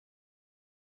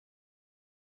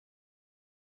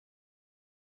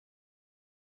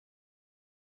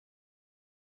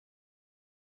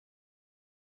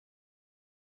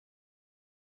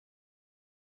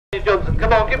Johnson,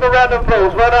 come on, give him a round of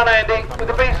applause. Well done, Andy, with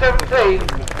the B-17.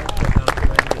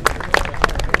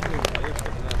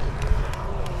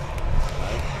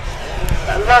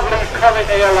 That lovely Comet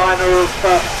airliner of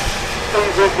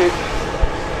Steve Ricketts,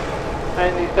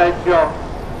 Andy's dad John.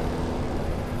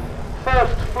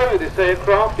 First flew this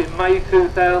aircraft in May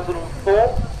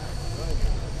 2004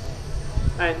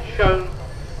 and shown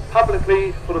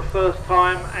publicly for the first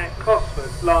time at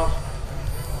Cosford last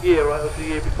year, right? It was the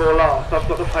year before last. I've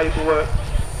got the paperwork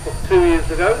from 2 years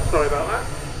ago, sorry about that.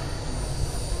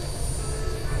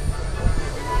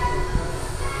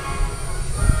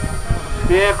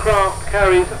 The aircraft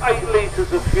carries 8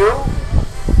 litres of fuel,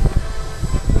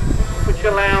 which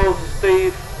allows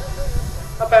Steve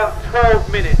about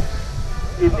 12 minutes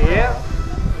in the air,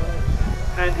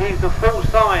 and he's a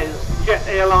full-size jet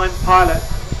airline pilot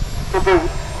to boot.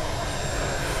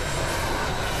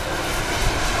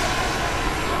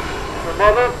 The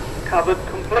model covered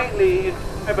completely in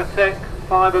Evertech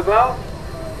fiberglass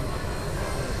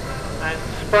and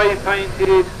spray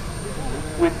painted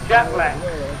with jet black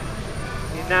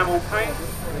enamel paint.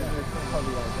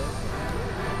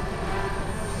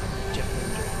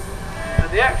 And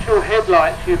the actual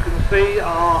headlights you can see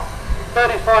are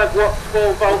 35 watt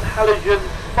 12 volt halogen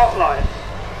spotlights,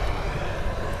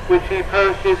 which he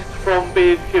purchased from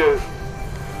B&Q.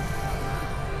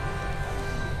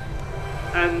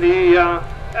 And the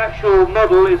actual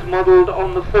model is modelled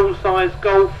on the full-size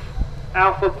Golf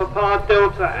Alpha Papa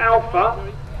Delta Alpha,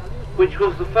 which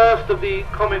was the first of the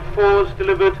Comet 4s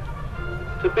delivered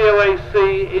to BOAC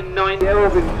in the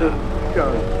Elvington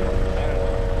show.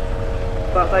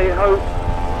 But they hope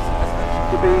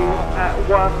to be at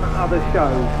one other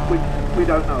show, which we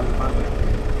don't know at the moment.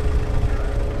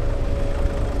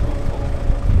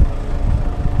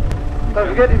 Don't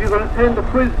forget, if you're going to attend the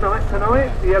quiz night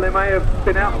tonight, the LMA have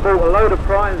been out and bought a load of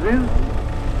prizes.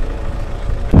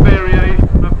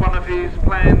 Variation of one of his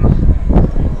plans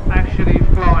actually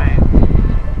flying.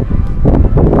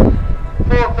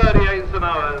 438s an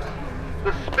hour.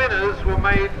 The spinners were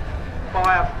made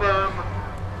by a firm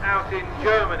out in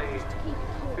Germany,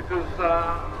 because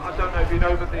I don't know if you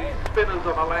know, but the spinners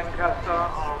on a Lancaster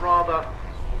are rather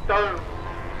domed,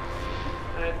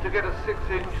 and to get a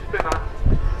 6-inch spinner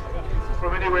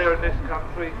from anywhere in this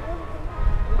country,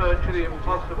 virtually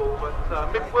impossible. But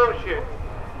Mick Wilshire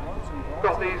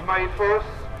got these made for us,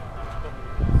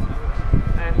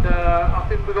 and I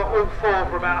think we got all 4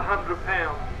 for about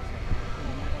 £100.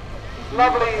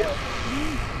 Lovely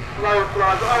low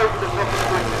flies over the top of the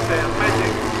bridges there,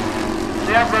 magic.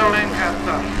 The Avro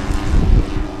Lancaster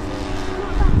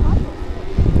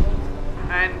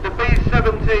and the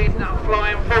B-17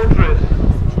 Flying Fortress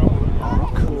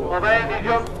of Andy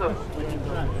Johnson.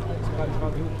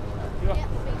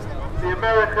 The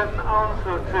American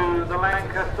answer to the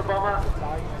Lancaster bomber,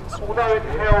 although it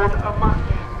held a much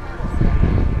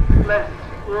less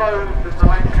load than the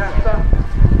Lancaster.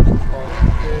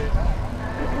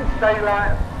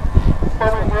 Daylight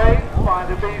bombing rate by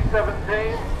the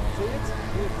B-17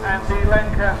 and the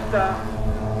Lancaster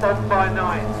bombed by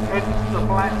night, hence the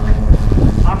black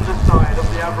underside of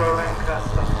the Avro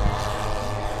Lancaster.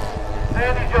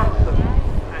 Andy Johnson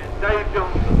and Dave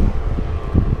Johnson,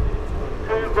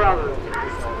 2 brothers.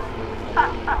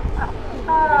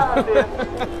 Ah, dear.